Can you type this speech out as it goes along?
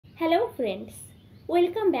Hello friends,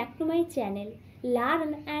 welcome back to my channel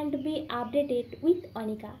Learn and be updated with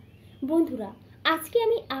Anika. বন্ধুরা, আজকে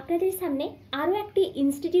আমি আপনাদের সামনে আরও একটি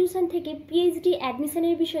ইনস্টিটিউশন থেকে পিএইচডি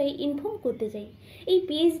অ্যাডমিশনের বিষয়ে ইনফর্ম করতে চাই। এই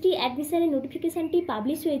পিএইচডি অ্যাডমিশনের নোটিফিকেশানটি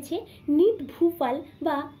পাবলিশ হয়েছে নিট ভূপাল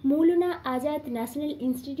বা Maulana Azad national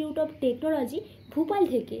institute of technology Bhopal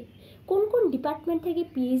থেকে। কোন কোন ডিপার্টমেন্ট থেকে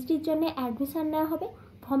পিএইচডির জন্য অ্যাডমিশন নেওয়া হবে,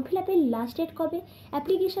 ফর্ম ফিল আপের লাস্ট ডেট কবে,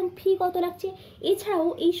 অ্যাপ্লিকেশন ফি কত লাগছে, এছাড়াও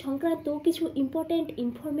এই সংক্রান্ত কিছু ইম্পর্ট্যান্ট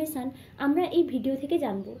ইনফরমেশান আমরা এই ভিডিও থেকে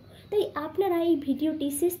জানব। তাই আপনারা এই ভিডিওটি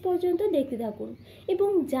শেষ পর্যন্ত দেখতে থাকুন এবং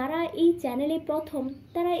যারা এই চ্যানেলে প্রথম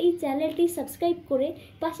তারা এই চ্যানেলটি সাবস্ক্রাইব করে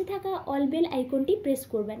পাশে থাকা অল বেল আইকনটি প্রেস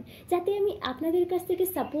করবেন, যাতে আমি আপনাদের কাছ থেকে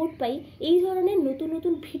সাপোর্ট পাই এই ধরনের নতুন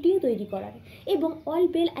নতুন ভিডিও তৈরি করার। এবং অল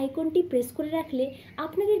বেল আইকনটি প্রেস করে রাখলে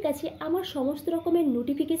আপনাদের কাছে আমার সমস্ত রকমের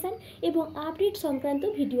নোটিফিকেশান এবং আপডেট সংক্রান্ত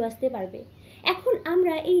ভিডিও আসতে পারবে। এখন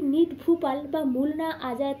আমরা এই নিট ভূপাল বা Maulana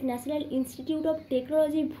Azad national institute of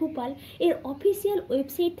technology Bhopal এর অফিসিয়াল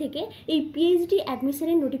ওয়েবসাইট থেকে এই পিএইচডি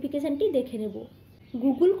অ্যাডমিশনের নোটিফিকেশানটি দেখে নেব।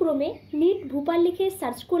 গুগল ক্রোমে নিট ভূপাল লিখে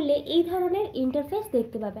সার্চ করলে এই ধরনের ইন্টারফেস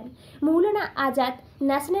দেখতে পাবেন। Maulana Azad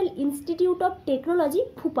national institute of technology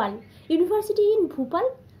Bhopal, university in Bhopal,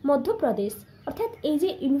 Madhya Pradesh. অর্থাৎ এই যে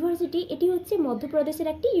ইউনিভার্সিটি, এটি হচ্ছে মধ্যপ্রদেশের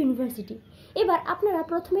একটি ইউনিভার্সিটি। এবার আপনারা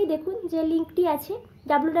প্রথমেই দেখুন যে লিঙ্কটি আছে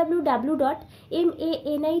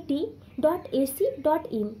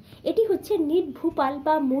www.manit.ac.in। এটি হচ্ছে নিট ভূপাল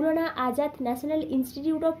বা Maulana Azad national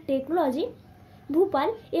institute of technology Bhopal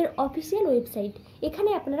এর অফিসিয়াল ওয়েবসাইট। এখানে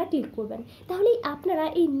আপনারা ক্লিক করবেন, তাহলেই আপনারা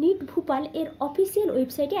এই নিট ভূপাল এর অফিসিয়াল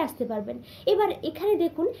ওয়েবসাইটে আসতে পারবেন। এবার এখানে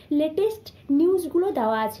দেখুন লেটেস্ট নিউজগুলো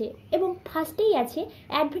দেওয়া আছে এবং ফার্স্টেই আছে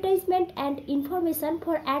advertisement and information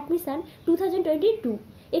for admission 2022।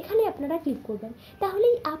 এখানে আপনারা ক্লিক করবেন,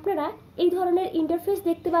 তাহলেই আপনারা এই ধরনের ইন্টারফেস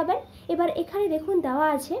দেখতে পাবেন। এবার এখানে দেখুন দেওয়া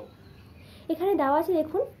আছে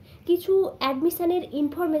দেখুন কিছু অ্যাডমিশনের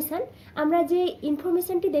ইনফরমেশান। আমরা যে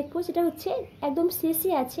ইনফরমেশানটি দেখব সেটা হচ্ছে একদম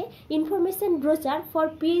শেষে আছে information ব্রোচার for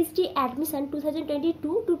PhD admission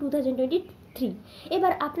 2022 to 2023।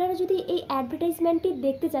 এবার আপনারা যদি এই অ্যাডভার্টাইজমেন্টটি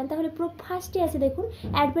দেখতে চান তাহলে পুরো ফার্স্টে আছে দেখুন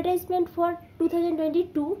অ্যাডভার্টাইজমেন্ট ফর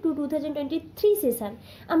 2022 to 2023 সেশন।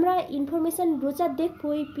 আমরা ইনফরমেশান ব্রোচার দেখব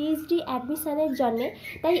এই পিএইচডি অ্যাডমিশনের জন্যে,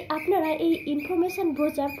 তাই আপনারা এই information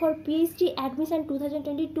ব্রোচার for PhD admission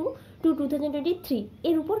 2022 to 2023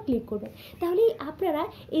 এর উপর ক্লিক করবেন, তাহলেই আপনারা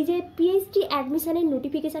এই যে পিএইচডি অ্যাডমিশনের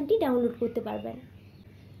নোটিফিকেশানটি ডাউনলোড করতে পারবেন।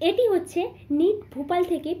 এটি হচ্ছে নিট ভূপাল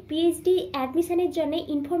থেকে পিএইচডি অ্যাডমিশনের জন্য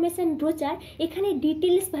ইনফরমেশান ব্রোচার। এখানে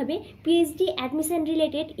ডিটেলসভাবে পিএইচডি অ্যাডমিশন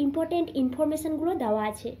রিলেটেড ইম্পর্ট্যান্ট ইনফরমেশানগুলো দেওয়া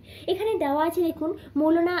আছে। এখানে দেওয়া আছে দেখুন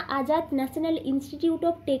Maulana Azad national institute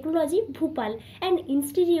of technology Bhopal and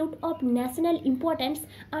institute of national importance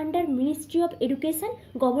under ministry of education,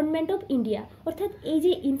 government of India. অর্থাৎ এই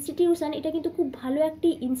যে ইনস্টিটিউশন, এটা কিন্তু খুব ভালো একটি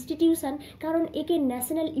ইনস্টিটিউশন, কারণ একে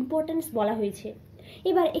ন্যাশনাল ইম্পর্ট্যান্স বলা হয়েছে।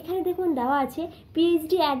 এবার এখানে দেখুন দেওয়া আছে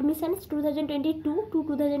পিএইচডি অ্যাডমিশন 2022 to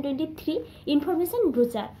 2023 ইনফরমেশান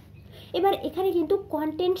ব্রোচার। এবার এখানে কিন্তু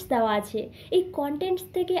কন্টেন্টস দেওয়া আছে। এই কন্টেন্টস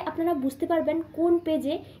থেকে আপনারা বুঝতে পারবেন কোন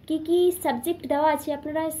পেজে কী কী সাবজেক্ট দেওয়া আছে।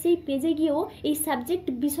 আপনারা সেই পেজে গিয়েও এই সাবজেক্ট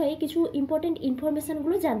বিষয়ে কিছু ইম্পর্ট্যান্ট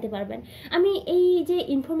ইনফরমেশানগুলো জানতে পারবেন। আমি এই যে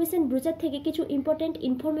ইনফরমেশান ব্রোচার থেকে কিছু ইম্পর্ট্যান্ট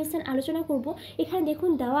ইনফরমেশান আলোচনা করব। এখানে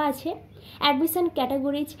দেখুন দেওয়া আছে admission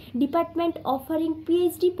categories, department offering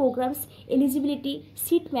PhD programs, eligibility,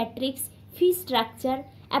 seat matrix, fee structure,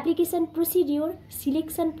 application procedure,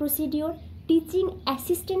 selection procedure, teaching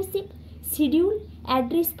assistantship, schedule,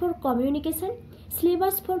 address for communication,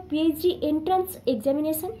 syllabus for PhD entrance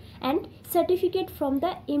examination and certificate from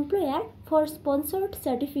the employer for sponsored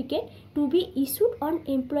certificate to be issued on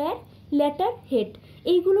employer letterhead।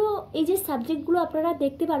 এইগুলো, এই যে সাবজেক্টগুলো আপনারা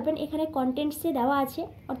দেখতে পারবেন এখানে কন্টেন্টসে দেওয়া আছে।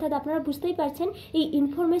 অর্থাৎ আপনারা বুঝতেই পারছেন এই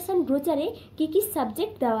ইনফরমেশান ব্রোচারে কী কী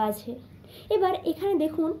সাবজেক্ট দেওয়া আছে। এবার এখানে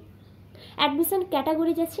দেখুন অ্যাডমিশন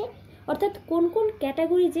ক্যাটাগরিজ আছে, অর্থাৎ কোন কোন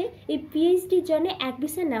ক্যাটাগরিজে এই পিএইচডির জন্য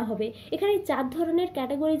অ্যাডমিশন নেওয়া হবে। এখানে 4 ধরনের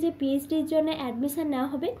ক্যাটাগরিজে পিএইচডির জন্য অ্যাডমিশন নেওয়া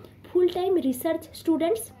হবে। Full time research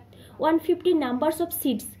students, 150 numbers of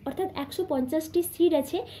seats, অর্থাৎ 150টি সিট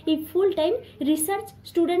আছে এই ফুল টাইম রিসার্চ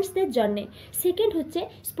স্টুডেন্টসদের জন্যে। সেকেন্ড হচ্ছে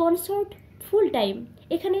স্পন্সর্ড ফুল টাইম,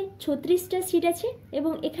 এখানে 36টা সিট আছে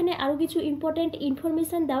এবং এখানে আরও কিছু ইম্পর্ট্যান্ট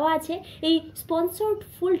ইনফরমেশান দেওয়া আছে এই স্পন্সর্ড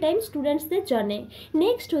ফুল টাইম স্টুডেন্টসদের জন্যে।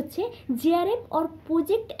 নেক্সট হচ্ছে জেআরএফ অর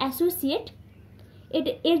প্রজেক্ট অ্যাসোসিয়েট,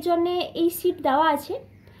 এর জন্যে এই সিট দেওয়া আছে।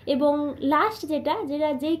 এবং লাস্ট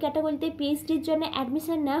যেই ক্যাটাগরিতে পিএইচডির জন্য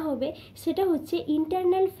অ্যাডমিশন নেওয়া হবে সেটা হচ্ছে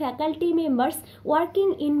internal faculty members working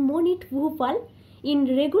in মনিট Bhopal in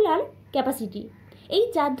regular capacity. এই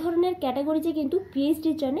 4 ধরনের ক্যাটাগরিজে কিন্তু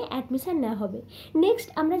পিএইচডির জন্য অ্যাডমিশন নেওয়া হবে। নেক্সট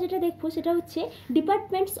আমরা যেটা দেখব সেটা হচ্ছে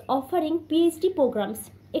ডিপার্টমেন্টস অফারিং পিএইচডি প্রোগ্রামস।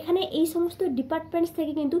 এখানে এই সমস্ত ডিপার্টমেন্টস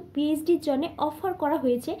থেকে কিন্তু পিএইচডির জন্য অফার করা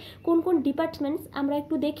হয়েছে। কোন কোন ডিপার্টমেন্টস আমরা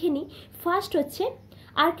একটু দেখে নিই। ফার্স্ট হচ্ছে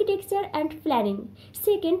architecture and planning,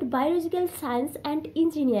 second biological science and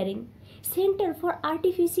engineering, centre for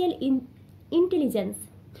artificial intelligence,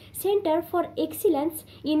 centre for excellence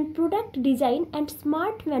in product design and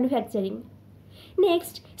smart manufacturing,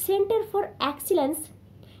 next centre for excellence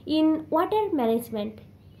in water management,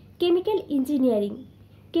 chemical engineering,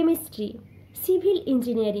 chemistry, civil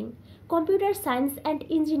engineering, computer science and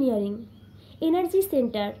engineering, energy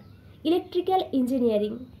centre, electrical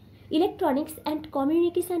engineering, electronics and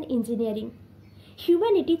communication engineering,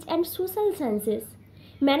 humanities and social sciences,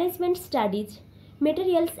 management studies,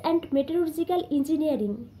 materials and মেটালুর্জিক্যাল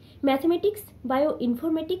engineering, mathematics, bio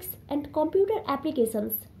informatics and computer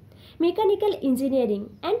applications, mechanical engineering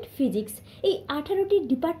and physics. এই 18টি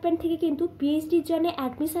department থেকে কিন্তু পিএইচডির জন্য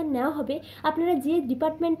admission নেওয়া হবে। আপনারা যে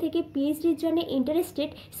department থেকে পিএইচডির জন্য ইন্টারেস্টেড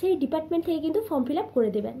সেই ডিপার্টমেন্ট থেকে কিন্তু ফর্ম ফিল আপ করে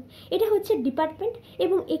দেবেন। এটা হচ্ছে ডিপার্টমেন্ট,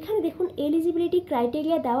 এবং এখানে দেখুন এলিজিবিলিটি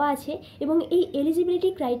ক্রাইটেরিয়া দেওয়া আছে, এবং এই এলিজিবিলিটি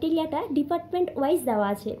ক্রাইটেরিয়াটা ডিপার্টমেন্ট ওয়াইজ দেওয়া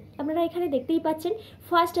আছে। আপনারা এখানে দেখতেই পাচ্ছেন।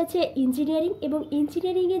 ফার্স্ট আছে ইঞ্জিনিয়ারিং, এবং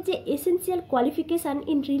ইঞ্জিনিয়ারিংয়ের যে essential qualification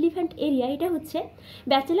in relevant area এটা হচ্ছে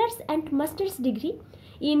bachelors and masters degree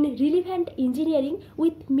in relevant engineering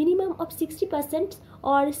with minimum of 60%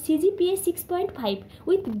 or CGPA 6.5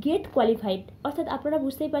 with GATE qualified। অর্থাৎ আপনারা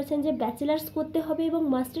বুঝতেই পারছেন যে ব্যাচেলার্স করতে হবে এবং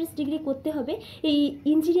মাস্টার্স ডিগ্রি করতে হবে এই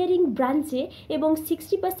ইঞ্জিনিয়ারিং ব্রাঞ্চে, এবং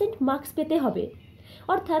 60% মার্কস পেতে হবে,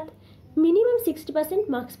 অর্থাৎ মিনিমাম 60%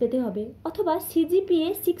 মার্কস পেতে হবে, অথবা CGPA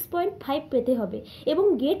 6.5 পেতে হবে, এবং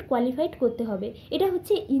গেট কোয়ালিফাইড করতে হবে। এটা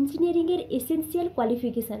হচ্ছে ইঞ্জিনিয়ারিংয়ের এসেন্সিয়াল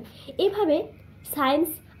কোয়ালিফিকেশান। এভাবে science,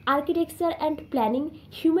 architecture and planning,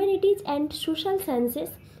 humanities and social sciences,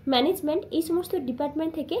 management, এই সমস্ত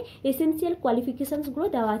ডিপার্টমেন্ট থেকে এসেন্সিয়াল কোয়ালিফিকেশানসগুলো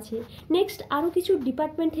দেওয়া আছে। নেক্সট আরও কিছু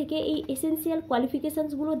ডিপার্টমেন্ট থেকে এই এসেন্সিয়াল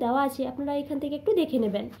কোয়ালিফিকেশানসগুলো দেওয়া আছে, আপনারা এখান থেকে একটু দেখে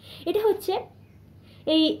নেবেন। এটা হচ্ছে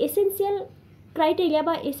এই এসেন্সিয়াল ক্রাইটেরিয়া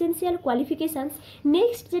বা এসেন্সিয়াল কোয়ালিফিকেশানস।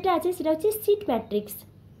 নেক্সট যেটা আছে সেটা হচ্ছে সিট ম্যাট্রিক্স।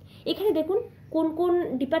 এখানে দেখুন কোন কোন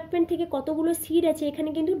ডিপার্টমেন্ট থেকে কতগুলো সিট আছে এখানে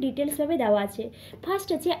কিন্তু ডিটেলসভাবে দেওয়া আছে। ফার্স্ট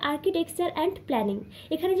আছে আর্কিটেকচার অ্যান্ড প্ল্যানিং,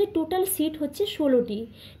 এখানে যে টোটাল সিট হচ্ছে 16টি।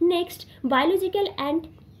 Next biological and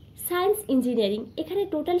science engineering, এখানে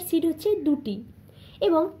টোটাল সিট হচ্ছে 2টি।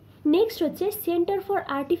 এবং নেক্সট হচ্ছে সেন্টার ফর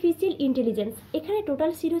আর্টিফিশিয়াল ইন্টেলিজেন্স, এখানে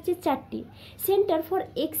টোটাল সিট হচ্ছে 4টি। Centre for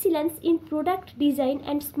excellence in product design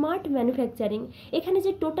and smart manufacturing, এখানে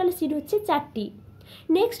যে টোটাল সিট হচ্ছে 4টি।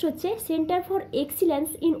 নেক্সট হচ্ছে centre for excellence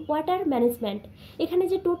in water management, এখানে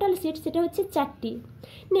যে টোটাল সিট সেটা হচ্ছে 4টি।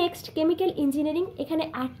 নেক্সট কেমিক্যাল ইঞ্জিনিয়ারিং, এখানে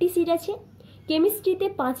 8টি সিট আছে। কেমিস্ট্রিতে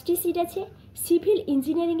 5টি সিট আছে। সিভিল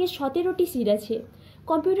ইঞ্জিনিয়ারিংয়ে 17টি সিট আছে।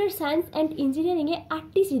 কম্পিউটার সায়েন্স অ্যান্ড ইঞ্জিনিয়ারিংয়ে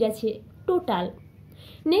 8টি সিট আছে টোটাল।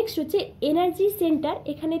 নেক্সট হচ্ছে এনার্জি সেন্টার,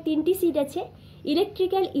 এখানে 3টি সিট আছে।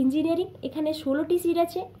 ইলেকট্রিক্যাল ইঞ্জিনিয়ারিং, এখানে 16টি সিট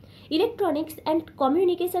আছে। ইলেকট্রনিক্স অ্যান্ড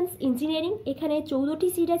কমিউনিকেশনস ইঞ্জিনিয়ারিং, এখানে 14টি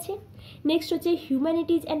সিট আছে। নেক্সট হচ্ছে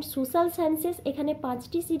হিউম্যানিটিজ অ্যান্ড সোশ্যাল সায়েন্সেস, এখানে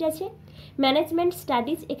 5টি সিট আছে। ম্যানেজমেন্ট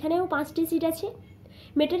স্টাডিজ, এখানেও 5টি সিট আছে।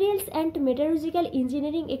 মেটেরিয়ালস অ্যান্ড মেটালুর্জিক্যাল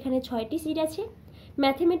ইঞ্জিনিয়ারিং, এখানে 6টি সিট আছে।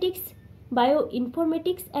 Mathematics, bio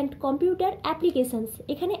informatics and computer applications,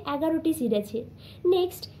 এখানে 11টি সিট আছে।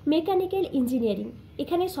 নেক্সট মেকানিক্যাল ইঞ্জিনিয়ারিং,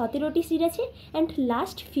 এখানে 17টি সিট আছে। অ্যান্ড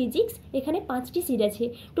লাস্ট ফিজিক্স, এখানে 5টি সিট আছে।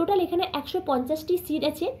 টোটাল এখানে 150টি সিট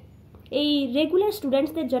আছে এই রেগুলার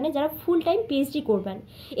স্টুডেন্টসদের জন্য যারা ফুল টাইম পিএইচডি করবেন।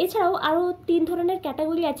 এছাড়াও আরও 3 ধরনের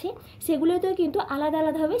ক্যাটাগরি আছে, সেগুলোতেও কিন্তু আলাদা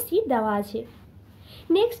আলাদাভাবে সিট দেওয়া আছে।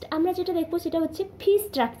 নেক্সট আমরা যেটা দেখবো সেটা হচ্ছে ফি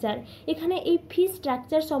স্ট্রাকচার। এখানে এই ফি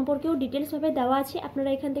স্ট্রাকচার সম্পর্কেও ডিটেলসভাবে দেওয়া আছে, আপনারা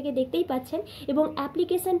এখান থেকে দেখতেই পাচ্ছেন। এবং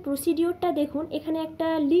অ্যাপ্লিকেশান প্রসিডিওরটা দেখুন, এখানে একটা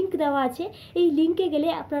লিঙ্ক দেওয়া আছে, এই লিঙ্কে গেলে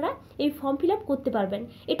আপনারা এই ফর্ম ফিল আপ করতে পারবেন।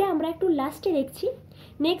 এটা আমরা একটু লাস্টে দেখছি।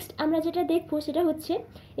 নেক্সট আমরা যেটা দেখবো সেটা হচ্ছে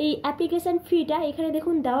এই অ্যাপ্লিকেশান ফিটা, এখানে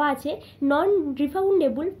দেখুন দেওয়া আছে নন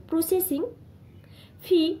রিফাউন্ডেবল processing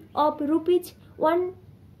fee of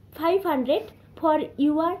 ₹500 for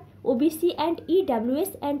UR OBC and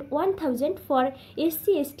EWS and 1000 for SC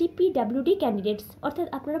ST PWD candidates. অর্থাৎ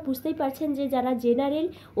আপনারা বুঝতেই পারছেন যে যারা জেনারেল,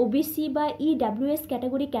 OBC বা EWS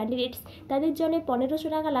ক্যাটাগরি ক্যান্ডিডেটস তাদের জন্য 1500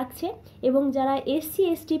 টাকা লাগছে, এবং যারা SC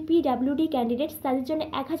ST PWD ক্যান্ডিডেটস তাদের জন্য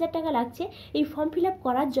 1000 টাকা লাগছে এই ফর্ম ফিল আপ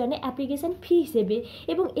করার জন্য অ্যাপ্লিকেশান ফি হিসেবে।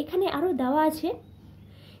 এবং এখানে আরও দেওয়া আছে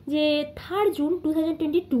যে 3 জুন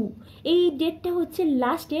 2022 এই ডেটটা হচ্ছে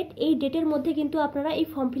লাস্ট ডেট, এই ডেটের মধ্যে কিন্তু আপনারা এই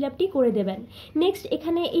ফর্ম ফিল আপটি করে দেবেন। নেক্সট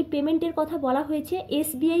এখানে এই পেমেন্টের কথা বলা হয়েছে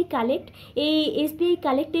SBI কালেক্ট, এই SBI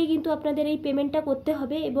কালেক্টেই কিন্তু আপনাদের এই পেমেন্টটা করতে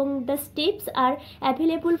হবে। এবং the steps R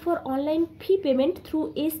available for online fee payment through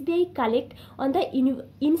SBI collect on the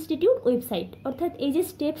institute website. অর্থাৎ এই যে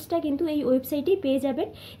স্টেপসটা কিন্তু এই ওয়েবসাইটেই পেয়ে যাবেন,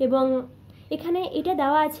 এবং এখানে এটা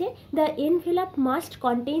দেওয়া আছে, the envelope must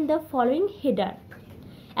contain the following header,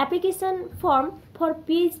 application form for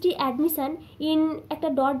PhD admission in একটা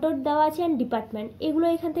ডট ডট দেওয়া আছে অ্যান্ড ডিপার্টমেন্ট, এগুলো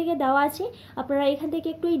এখান থেকে দেওয়া আছে, আপনারা এখান থেকে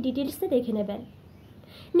একটু এই ডিটেলসে দেখে নেবেন।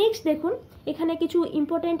 নেক্সট দেখুন, এখানে কিছু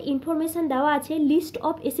ইম্পর্ট্যান্ট ইনফরমেশান দেওয়া আছে, লিস্ট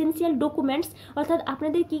অফ এসেন্সিয়াল ডকুমেন্টস, অর্থাৎ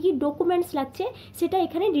আপনাদের কী কী ডকুমেন্টস লাগছে সেটা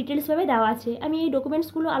এখানে ডিটেলসভাবে দেওয়া আছে। আমি এই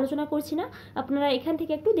ডকুমেন্টসগুলো আলোচনা করছি না, আপনারা এখান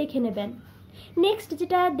থেকে একটু দেখে নেবেন। নেক্সট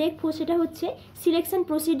যেটা দেখবো সেটা হচ্ছে সিলেকশন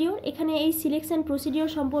প্রসিডিওর, এখানে এই সিলেকশন প্রসিডিওর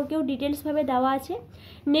সম্পর্কেও ডিটেলসভাবে দেওয়া আছে।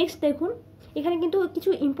 নেক্সট দেখুন, এখানে কিন্তু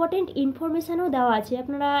কিছু ইম্পর্টেন্ট ইনফরমেশানও দেওয়া আছে,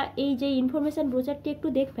 আপনারা এই যে ইনফরমেশান ব্রোচারটি একটু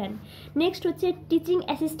দেখবেন। নেক্সট হচ্ছে টিচিং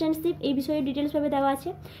অ্যাসিস্ট্যান্টশিপ, এই বিষয়ে ডিটেলসভাবে দেওয়া আছে।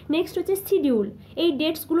 নেক্সট হচ্ছে শিডিউল, এই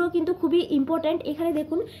ডেটসগুলো কিন্তু খুবই ইম্পর্ট্যান্ট। এখানে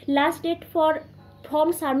দেখুন last date for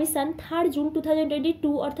form submission 3 June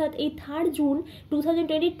 2022, অর্থাৎ এই 3 জুন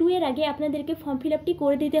 2022 এর আগে আপনাদেরকে ফর্ম ফিল আপটি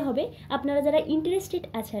করে দিতে হবে, আপনারা যারা ইন্টারেস্টেড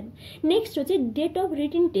আছেন। নেক্সট হচ্ছে ডেট অফ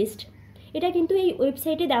রিটেন টেস্ট, এটা কিন্তু এই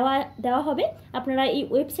ওয়েবসাইটে দেওয়া হবে, আপনারা এই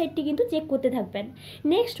ওয়েবসাইটটি কিন্তু চেক করতে থাকবেন।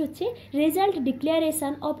 নেক্সট হচ্ছে result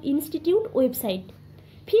declaration of institute website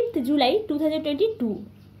 5th July 2022,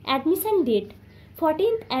 admission date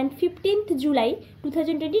 14th and 15th July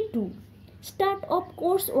 2022, start of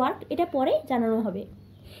course work, এটা পরে জানানো হবে।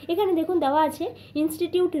 এখানে দেখুন দেওয়া আছে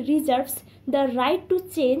institute reserves the right to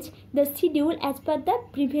change the schedule as per the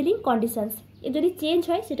prevailing conditions, যদি চেঞ্জ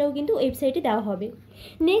হয় সেটাও কিন্তু ওয়েবসাইটে দেওয়া হবে।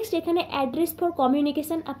 নেক্সট এখানে অ্যাড্রেস ফর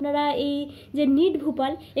কমিউনিকেশান, আপনারা এই যে নিট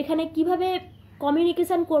ভোপাল এখানে কিভাবে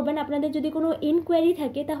কমিউনিকেশান করবেন, আপনাদের যদি কোনো ইনকোয়ারি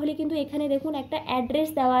থাকে তাহলে কিন্তু এখানে দেখুন একটা অ্যাড্রেস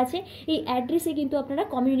দেওয়া আছে, এই অ্যাড্রেসে কিন্তু আপনারা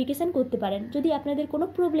কমিউনিকেশান করতে পারেন যদি আপনাদের কোনো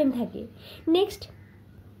প্রবলেম থাকে। নেক্সট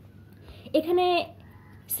এখানে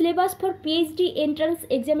syllabus for PhD entrance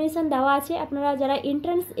examination দেওয়া আছে, আপনারা যারা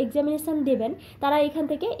এন্ট্রান্স এক্সামিনেশান দেবেন তারা এখান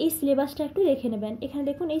থেকে এই সিলেবাসটা একটু দেখে নেবেন। এখানে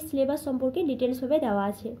দেখুন এই সিলেবাস সম্পর্কে ডিটেলসভাবে দেওয়া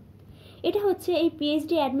আছে। এটা হচ্ছে এই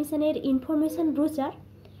পিএইচডি অ্যাডমিশনের ইনফরমেশান ব্রোচার,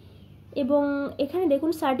 এবং এখানে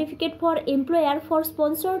দেখুন certificate for employer for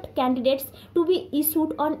sponsored candidates to be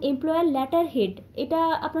issued on employer letter head, এটা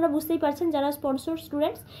আপনারা বুঝতেই পারছেন যারা স্পন্সর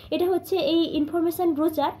স্টুডেন্টস। এটা হচ্ছে এই ইনফরমেশান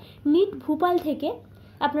ব্রোচার নিট ভোপাল থেকে,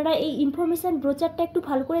 আপনারা এই ইনফরমেশান ব্রোচারটা একটু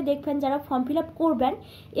ভালো করে দেখবেন যারা ফর্ম ফিল আপ করবেন।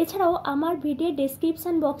 এছাড়াও আমার ভিডিও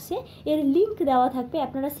ডেসক্রিপশান বক্সে এর লিঙ্ক দেওয়া থাকবে,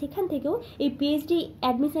 আপনারা সেখান থেকেও এই পিএইচডি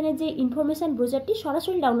অ্যাডমিশনের যে ইনফরমেশান ব্রোচারটি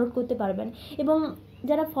সরাসরি ডাউনলোড করতে পারবেন, এবং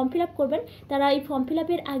যারা ফর্ম ফিল আপ করবেন তারা এই ফর্ম ফিল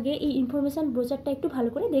আপের আগে এই ইনফরমেশান ব্রোচারটা একটু ভালো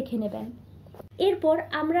করে দেখে নেবেন। এরপর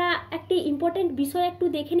আমরা একটি ইম্পর্টেন্ট বিষয় একটু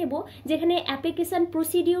দেখে নেব, যেখানে অ্যাপ্লিকেশান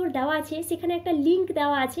প্রসিডিওর দেওয়া আছে, সেখানে একটা লিঙ্ক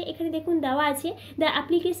দেওয়া আছে। এখানে দেখুন দেওয়া আছে the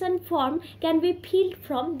application form can be field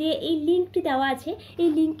from, দিয়ে এই লিঙ্কটি দেওয়া আছে, এই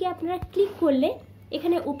লিঙ্কে আপনারা ক্লিক করলে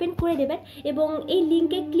এখানে ওপেন করে দেবেন, এবং এই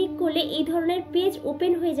লিঙ্কে ক্লিক করলে এই ধরনের পেজ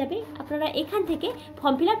ওপেন হয়ে যাবে, আপনারা এখান থেকে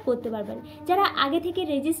ফর্ম ফিল আপ করতে পারবেন। যারা আগে থেকে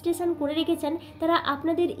রেজিস্ট্রেশন করে রেখেছেন তারা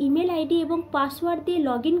আপনাদের ইমেল আইডি এবং পাসওয়ার্ড দিয়ে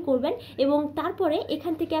লগ ইন করবেন, এবং তারপরে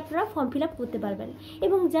এখান থেকে আপনারা ফর্ম ফিল আপ করতে পারবেন।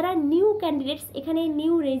 এবং যারা নিউ ক্যান্ডিডেটস, এখানে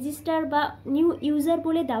নিউ রেজিস্টার বা নিউ ইউজার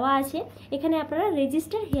বলে দেওয়া আছে, এখানে আপনারা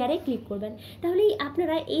রেজিস্টার হেয়ারে ক্লিক করবেন, তাহলেই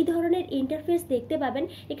আপনারা এই ধরনের ইন্টারফেস দেখতে পাবেন।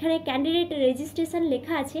 এখানে ক্যান্ডিডেট রেজিস্ট্রেশন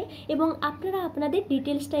লেখা আছে, এবং আপনারা আপনাদের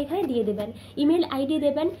ডিটেলসটা এখানে দিয়ে দেবেন, ইমেল আইডি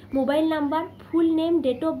দেবেন, mobile number, full name,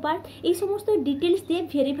 date of birth, এই সমস্ত ডিটেলস দিয়ে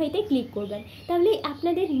ভেরিফাইতে ক্লিক করবেন, তাহলেই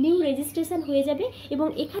আপনাদের নিউ রেজিস্ট্রেশন হয়ে যাবে, এবং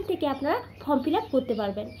এখান থেকে আপনারা ফর্ম ফিল আপ করতে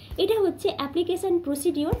পারবেন। এটা হচ্ছে অ্যাপ্লিকেশান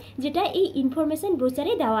প্রসিডিওর, যেটা এই ইনফরমেশান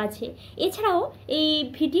ব্রোচারে দেওয়া আছে। এছাড়াও এই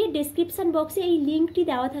ভিডিও ডেসক্রিপশান বক্সে এই লিঙ্কটি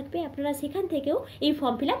দেওয়া থাকবে, আপনারা সেখান থেকেও এই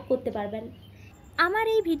ফর্ম ফিল আপ করতে পারবেন। আমার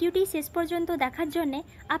এই ভিডিওটি শেষ পর্যন্ত দেখার জন্যে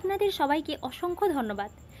আপনাদের সবাইকে অসংখ্য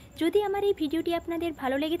ধন্যবাদ। যদি আমার এই ভিডিওটি আপনাদের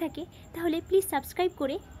ভালো লেগে থাকে তাহলে প্লিজ সাবস্ক্রাইব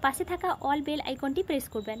করে পাশে থাকা অল বেল আইকনটি প্রেস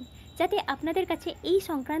করবেন, যাতে আপনাদের কাছে এই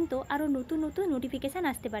সংক্রান্ত আরও নতুন নতুন নোটিফিকেশান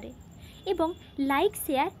আসতে পারে। এবং লাইক,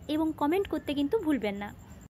 শেয়ার এবং কমেন্ট করতে কিন্তু ভুলবেন না।